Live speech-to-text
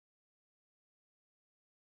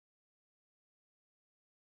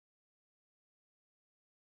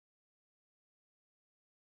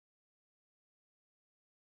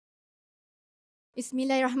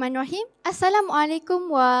Bismillahirrahmanirrahim.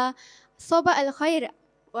 Assalamualaikum wa soba al-khair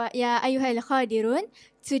wa ya ayuhal khadirun.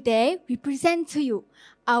 Today we present to you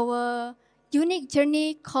our unique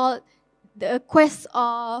journey called the quest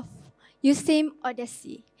of USIM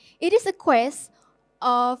Odyssey. It is a quest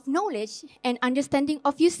of knowledge and understanding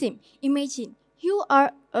of USIM. Imagine you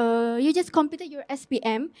just completed your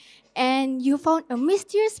SPM and you found a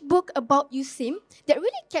mysterious book about USIM that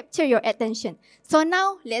really captured your attention. So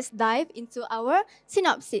now let's dive into our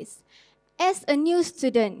synopsis. As a new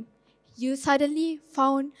student, you suddenly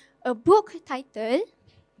found a book titled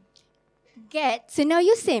Get to Know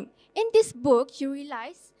USIM. In this book, you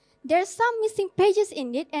realize there are some missing pages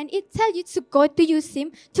in it, and it tells you to go to USIM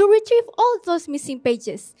to retrieve all those missing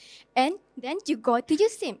pages. And then you go to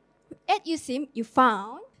USIM. At USIM, you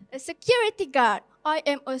found a security guard. I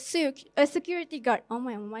am a security guard. Oh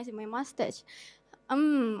my mustache.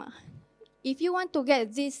 If you want to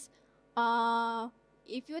get this,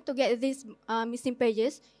 missing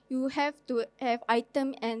pages, you have to have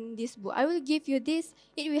item and this book. I will give you this.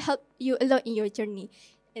 It will help you a lot in your journey.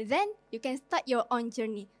 And then you can start your own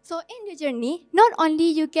journey. So in the journey, not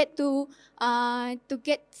only you get to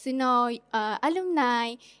get to know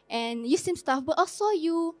alumni and USIM staff, but also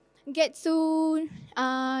you get to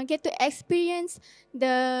experience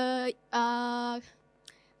the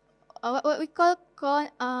what we call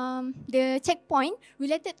the checkpoint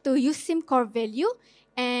related to USIM core value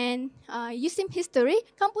and USIM history,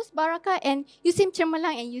 Kampus Barakah, and USIM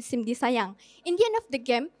Cermelang and USIM Disayang. In the end of the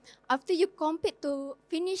game, after you complete to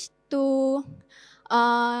finish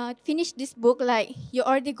this book, like you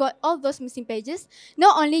already got all those missing pages,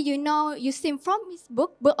 not only you know USIM from this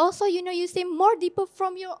book, but also you know USIM more deeper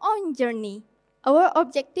from your own journey. Our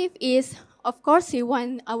objective is, of course, we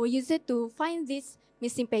want our user to find these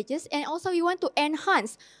missing pages, and also we want to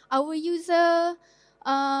enhance our user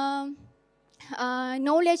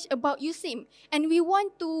knowledge about USIM, and we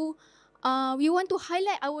want to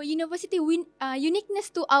highlight our university uniqueness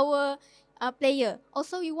to our player.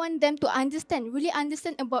 Also, we want them to really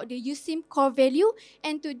understand about the USIM core value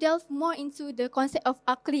and to delve more into the concept of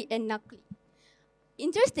akli and nakli.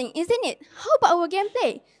 Interesting, isn't it? How about our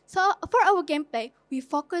gameplay? So for our gameplay, we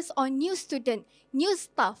focus on new student, new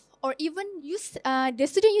staff, or even the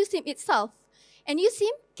student USIM itself. And USIM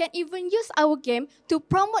can even use our game to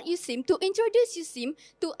promote USIM, to introduce USIM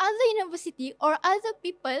to other university or other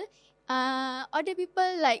people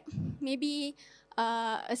like maybe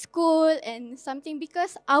a school and something,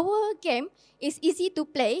 because our game is easy to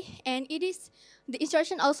play and the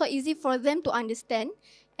instruction also easy for them to understand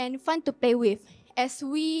and fun to play with, as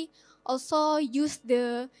we also use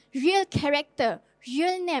the real character,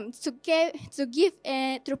 real name to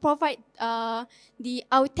provide the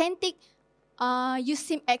authentic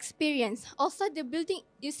USIM experience. Also, the building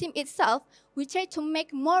USIM itself, we try to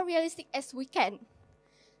make more realistic as we can.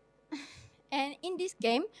 And in this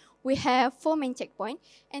game, we have 4 main checkpoints,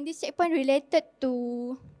 and this checkpoint related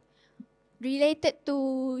to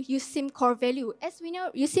USIM core value. As we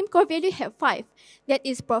know, USIM core value have 5. That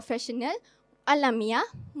is professional, alamiah,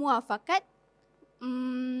 muafakat,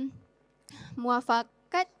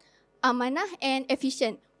 amanah, and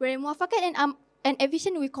efficient. Where muafakat and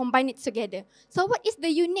efficient, we combine it together. So what is the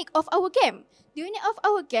unique of our game? The unique of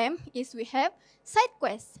our game is we have side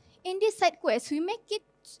quests. In this side quest, we make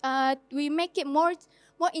it more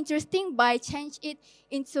interesting by change it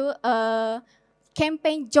into a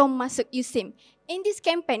campaign Jom Masuk USIM. In this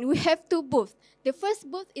campaign, we have 2 booths. The first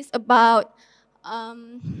booth is about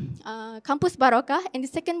Kampus Barakah, and the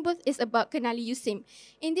second booth is about Kenali USIM.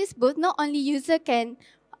 In this booth, not only user can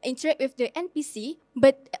interact with the NPC,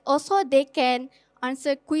 but also they can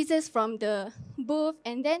answer quizzes from the booth,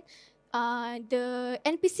 and then the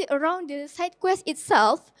NPC around the side quest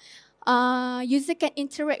itself, user can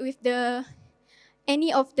interact with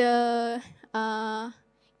any of the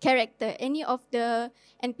character, any of the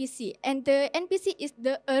NPC, and the NPC is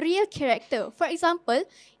a real character. For example,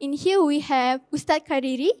 in here we have Ustaz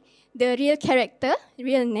Kariri, the real character,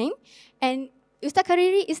 real name, and Ustaz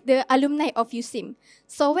Kariri is the alumni of USIM.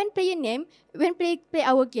 So when play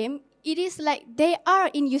our game, it is like they are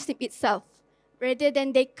in USIM itself, rather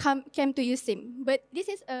than they came to USIM. But this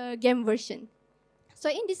is a game version. So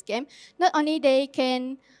in this game, not only they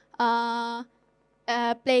can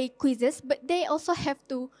play quizzes, but they also have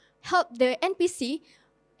to help the NPC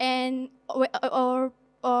and or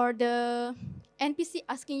the NPC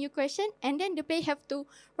asking you question, and then the player have to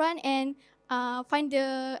run and find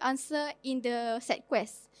the answer in the set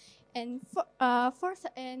quest. And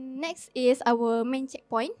next is our main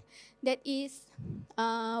checkpoint, that is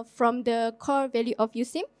from the core value of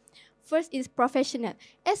USIM. First is professional.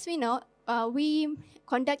 As we know, we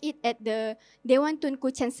conduct it at the Dewan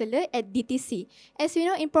Tunku Chancellor at DTC. As we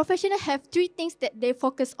know, in professional have 3 things that they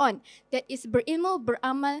focus on. That is berilmu,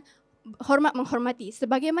 beramal, hormat menghormati.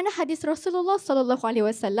 Sebagaimana hadis Rasulullah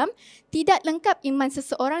SAW, tidak lengkap iman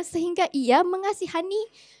seseorang sehingga ia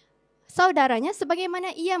mengasihani saudaranya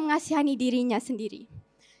sebagaimana ia mengasihani dirinya sendiri.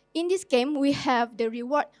 In this game, we have the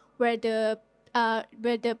reward where the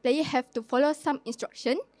player have to follow some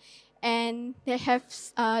instruction and they have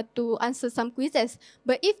to answer some quizzes.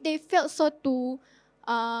 But if they fail to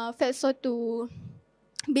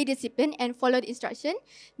be disciplined and follow the instruction,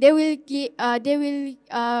 they will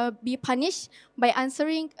be punished by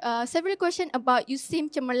answering several questions about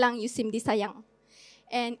Yusim cemerlang, Yusim disayang.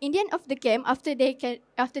 And in the end of the game, after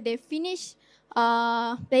they finish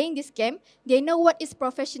playing this game, they know what is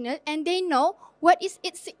professional and they know what is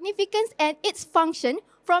its significance and its function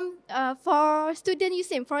for student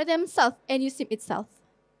USIM, for themselves and USIM itself.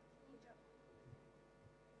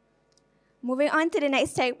 Moving on to the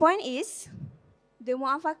next checkpoint is the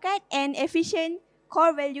muafakat and efficient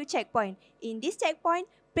core value checkpoint. In this checkpoint,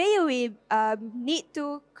 player will need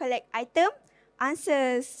to collect item,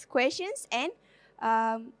 answers questions and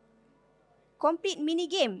complete mini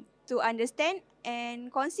game to understand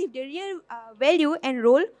and conceive the real value and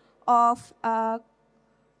role of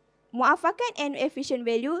muafakat and efficient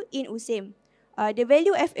value in USIM. The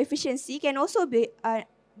value of efficiency can also be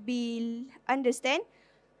understand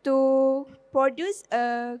to produce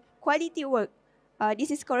a quality work.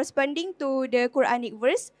 This is corresponding to the Quranic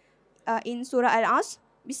verse in Surah Al-Asr.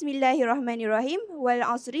 Bismillahirrahmanirrahim. Wal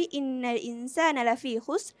asri innal insana lafi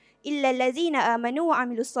khusr illa allazina amanu wa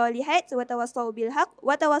amilus solihat wa tawassaw bil haqq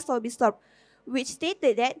wa tawassaw bis sabr, which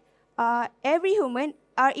stated that every human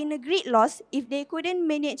are in a great loss if they couldn't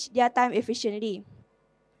manage their time efficiently.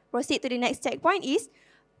 Proceed to the next checkpoint is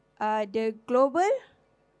the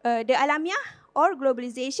alamiah or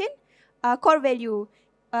globalization core value.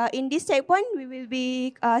 In this checkpoint, we will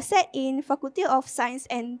be set in Faculty of Science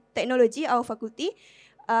and Technology, our faculty.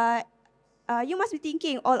 You must be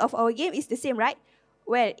thinking all of our game is the same, right?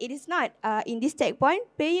 Well, it is not. In this checkpoint,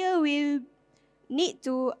 player will need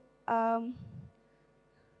to.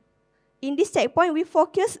 In this checkpoint, we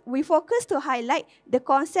focus to highlight the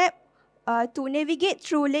concept to navigate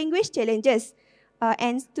through language challenges,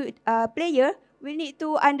 and player will need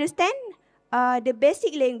to understand the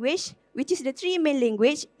basic language, which is the 3 main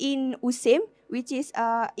language in USIM, which is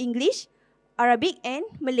English, Arabic, and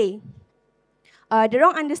Malay. The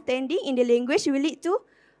wrong understanding in the language will lead to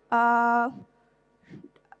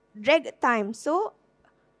drag time. So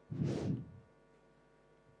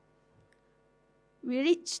we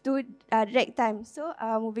reach to drag time. So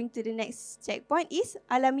moving to the next checkpoint is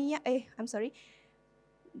the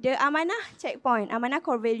amanah checkpoint, amanah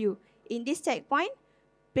core value. In this checkpoint,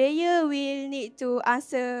 player will need to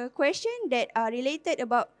answer questions that are related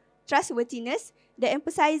about trustworthiness, that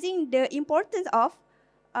emphasizing the importance of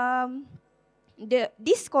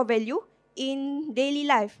this core value in daily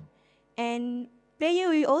life. And player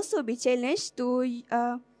will also be challenged to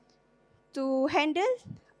handle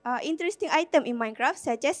interesting item in Minecraft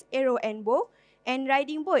such as arrow and bow and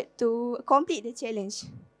riding boat to complete the challenge.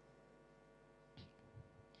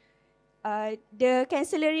 The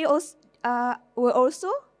cancellery were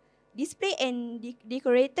also displayed and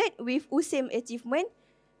decorated with USIM achievement,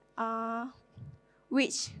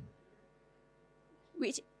 which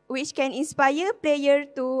can inspire player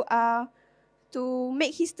to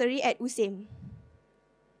make history at USIM.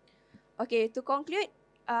 Okay, to conclude,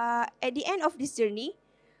 at the end of this journey,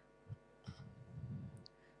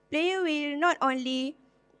 player will not only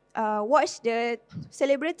watch the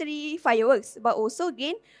celebratory fireworks, but also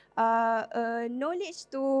gain knowledge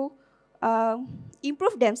to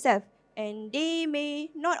improve themselves. And they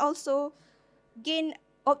may not also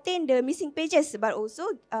obtain the missing pages, but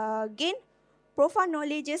also gain profound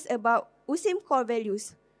knowledges about USIM core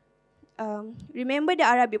values. Remember the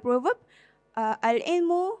Arabic proverb,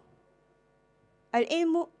 al-ilmu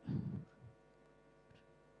an-nur,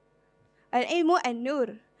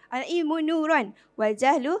 al-ilmu nurun, wal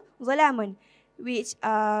jahlu zalamun, which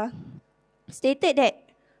stated that,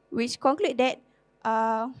 which conclude that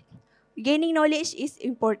gaining knowledge is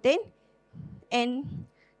important. And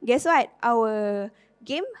guess what? Our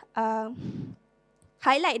game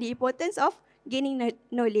highlight the importance of gaining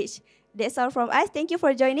knowledge. That's all from us. Thank you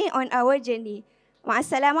for joining on our journey.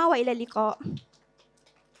 Ma'assalama wa ila liqa.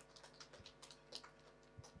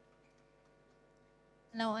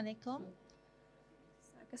 Assalamualaikum.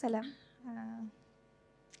 Assalam.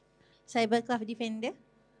 Cybercraft Defender.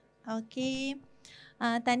 Okey.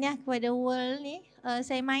 Tahniah kepada World ni.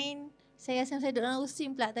 Saya main Saya rasa saya duduk dalam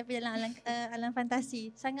USIM pula tapi dalam alam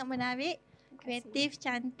fantasi. Sangat menarik, kreatif,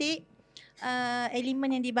 cantik.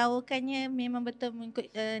 Elemen yang dibawakannya memang betul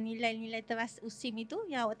mengikut nilai-nilai teras USIM itu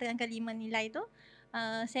yang awak terangkan 5 nilai tu.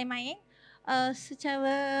 Saya main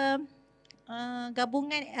secara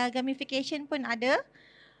gabungan gamification pun ada.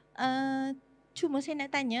 Cuma saya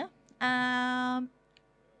nak tanya,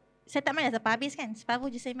 saya tak main dah sampai habis kan,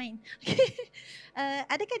 separuh je saya main.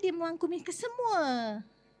 Adakah dia merangkumi kesemua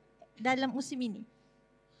dalam musim ini?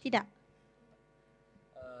 Tidak.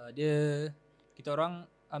 Kita orang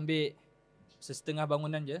ambil setengah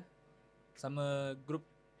bangunan je. Sama grup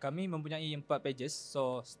kami mempunyai 4 pages.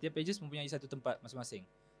 So setiap pages mempunyai satu tempat masing-masing.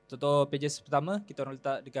 Contoh pages pertama kita orang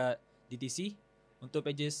letak dekat DTC. Untuk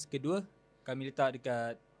pages kedua kami letak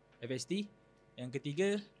dekat FST. Yang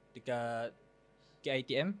ketiga dekat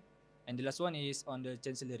KITM. And the last one is on the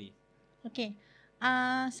Chancellery. Okay.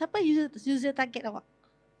 Siapa user target awak?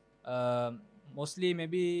 Mostly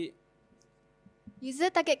maybe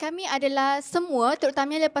User target kami adalah semua,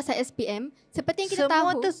 terutamanya lepasan SPM. Seperti yang kita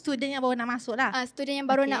Semua tahu. tu student yang baru nak masuk lah. Student yang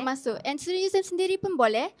baru nak masuk. And student USIM sendiri pun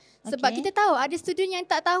boleh. Sebab kita tahu ada student yang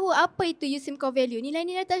tak tahu apa itu USIM core value.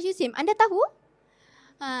 Nilai-nilai atas USIM. Anda tahu?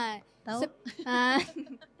 Tahu.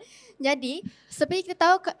 Jadi, seperti kita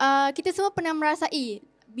tahu, kita semua pernah merasai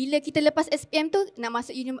bila kita lepas SPM tu nak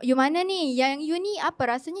masuk you mana ni? Yang uni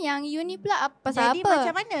apa rasanya? Yang uni pula pasal Jadi apa?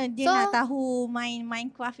 macam mana dia nak tahu main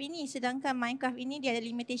Minecraft ini sedangkan Minecraft ini dia ada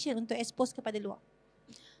limitation untuk expose kepada luar?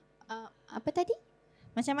 Apa tadi?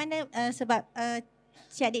 Macam mana sebab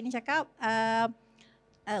si adik ni cakap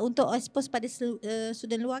untuk expose pada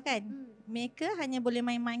student luar kan. Mereka hanya boleh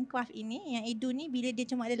main Minecraft ini, yang edu ni bila dia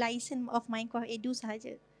cuma ada license of Minecraft edu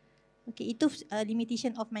sahaja. Okay, itu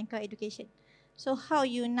limitation of Minecraft education. So how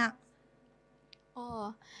you nak?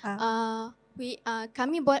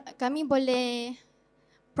 Kami boleh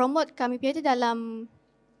promote kami punya tu dalam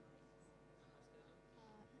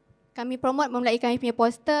kami promote melalui kami punya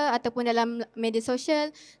poster ataupun dalam media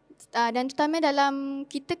sosial. Dan terutama dalam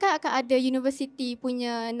kita kan akan ada university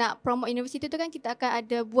punya, nak promote university tu kan kita akan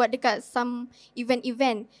ada buat dekat some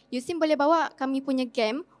event-event. USIM boleh bawa kami punya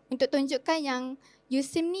game untuk tunjukkan yang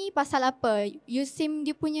USIM ni pasal apa, USIM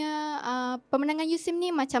dia punya pemenangan USIM ni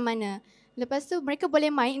macam mana. Lepas tu mereka boleh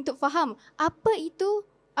main untuk faham apa itu,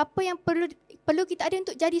 apa yang perlu kita ada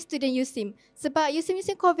untuk jadi student USIM. Sebab USIM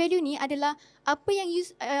core value ni adalah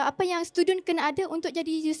apa yang student kena ada untuk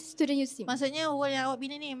jadi student USIM. Maksudnya role yang awak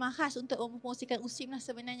bina ni memang khas untuk mempromosikan USIM lah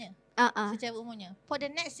sebenarnya. Secara umumnya. For the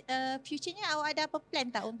next future-nya awak ada apa plan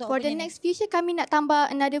tak untuk For the next future kami nak tambah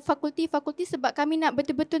another fakulti sebab kami nak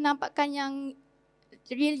betul-betul nampakkan yang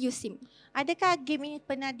real USIM. Adakah game ini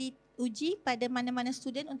pernah diuji pada mana-mana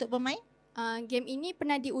student untuk bermain? Game ini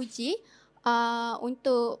pernah diuji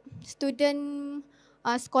untuk student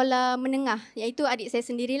sekolah menengah, iaitu adik saya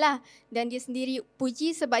sendirilah. Dan dia sendiri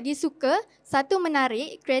puji sebab dia suka, satu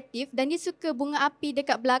menarik, kreatif, dan dia suka bunga api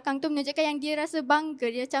dekat belakang tu menunjukkan yang dia rasa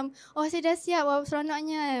bangga. Dia macam, oh saya dah siap, wah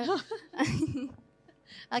seronoknya.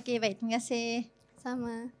 Okey, baik, terima kasih.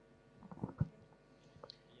 Sama.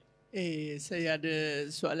 Saya ada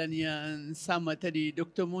soalan yang sama tadi.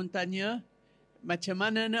 Dr. Mun tanya, macam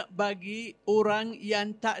mana nak bagi orang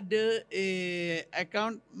yang tak ada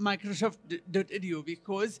account Microsoft.edu,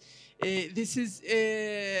 because this is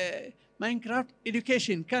Minecraft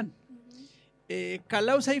education kan?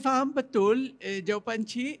 Kalau saya faham betul, jawapan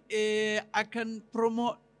Cik akan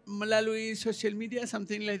promote melalui social media,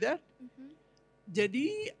 something like that.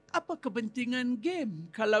 Jadi apa kepentingan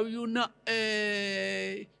game kalau you nak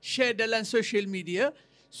share dalam social media?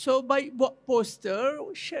 So baik buat poster,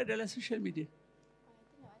 share dalam social media.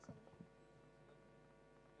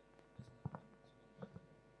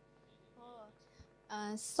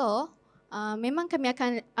 Memang kami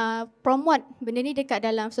akan promote benda ni dekat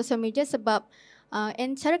dalam social media sebab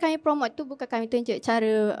and cara kami promote tu bukan kami tunjuk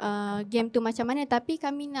cara game tu macam mana, tapi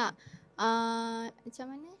kami nak macam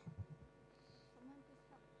mana?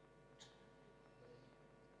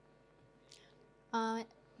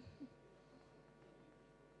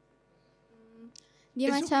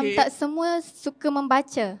 Dia It's macam okay. tak semua suka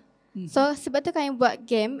membaca. So sebab tu kami buat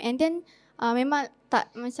game, and then memang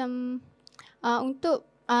tak macam untuk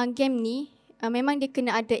game ni memang dia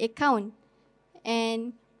kena ada account.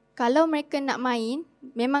 And kalau mereka nak main,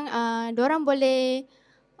 memang diorang boleh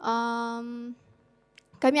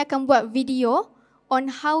kami akan buat video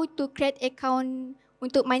on how to create account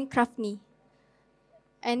untuk Minecraft ni.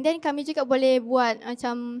 And then kami juga boleh buat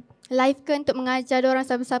macam live ke untuk mengajar diorang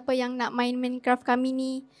siapa-siapa yang nak main Minecraft kami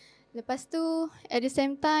ni. Lepas tu at the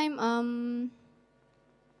same time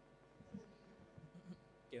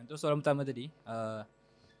okay, untuk soalan pertama tadi,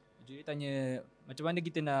 Dia tanya macam mana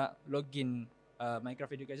kita nak login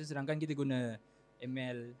Minecraft Education sedangkan kita guna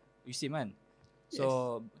email USIM kan.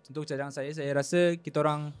 So untuk cadangan saya rasa kita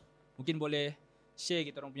orang mungkin boleh share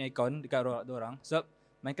kita orang punya account dekat orang. Sebab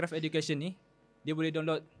Minecraft Education ni dia boleh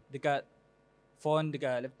download dekat phone,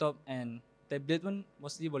 dekat laptop and tablet pun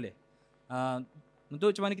mostly boleh.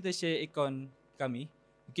 Untuk macam mana kita share account kami,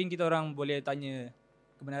 mungkin kita orang boleh tanya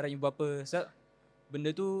kebenaran ibu bapa. Sebab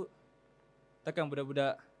benda tu takkan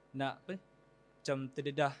budak-budak nak macam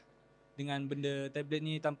terdedah dengan benda tablet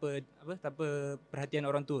ni tanpa perhatian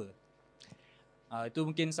orang tua. Itu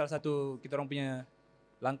mungkin salah satu kita orang punya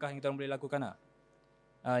langkah yang kita orang boleh lakukan lah.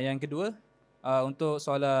 Yang kedua, untuk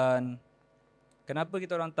soalan kenapa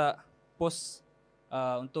kita orang tak post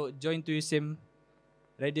untuk join to USIM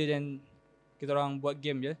rather than kita orang buat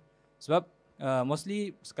game je. Sebab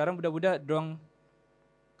mostly sekarang budak-budak dorang,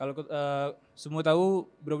 kalau semua tahu,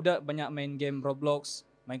 budak-budak banyak main game Roblox,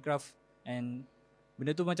 Minecraft, and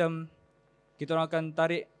benda tu macam kita orang akan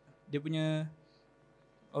tarik dia punya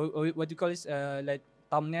what you call it, like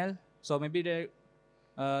thumbnail. So maybe they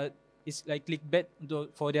it's like clickbait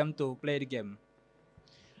for them to play the game.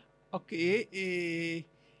 Okay,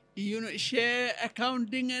 you nak share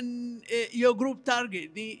account dengan your group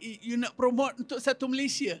target ni, you nak promote untuk satu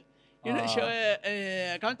Malaysia. You nak share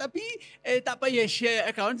account, tapi tak payah share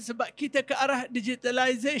account sebab kita ke arah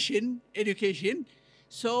digitalization education.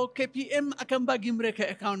 So KPM akan bagi mereka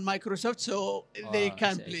account Microsoft so they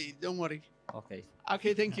can play. Don't worry.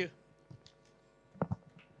 Okay, thank you.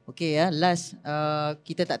 Okay last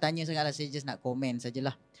kita tak tanya sangatlah, saya just nak komen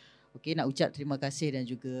sajalah. Okay, nak ucap terima kasih dan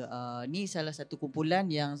juga ni salah satu kumpulan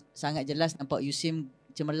yang sangat jelas nampak USIM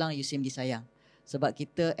cemerlang, USIM disayang. Sebab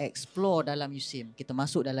kita explore dalam USIM, kita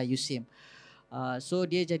masuk dalam USIM. So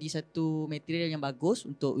dia jadi satu material yang bagus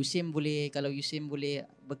untuk USIM boleh, kalau USIM boleh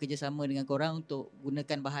bekerjasama dengan korang untuk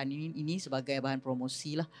gunakan bahan ini sebagai bahan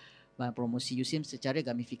promosi lah. Bahan promosi USIM secara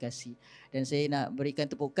gamifikasi. Dan saya nak berikan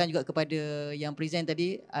tepukan juga kepada yang present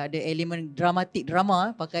tadi, ada elemen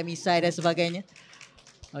drama, pakai misai dan sebagainya.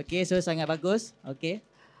 Okay, so sangat bagus. Okay,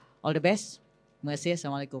 all the best. Terima kasih.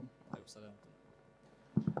 Assalamualaikum. Waalaikumsalam.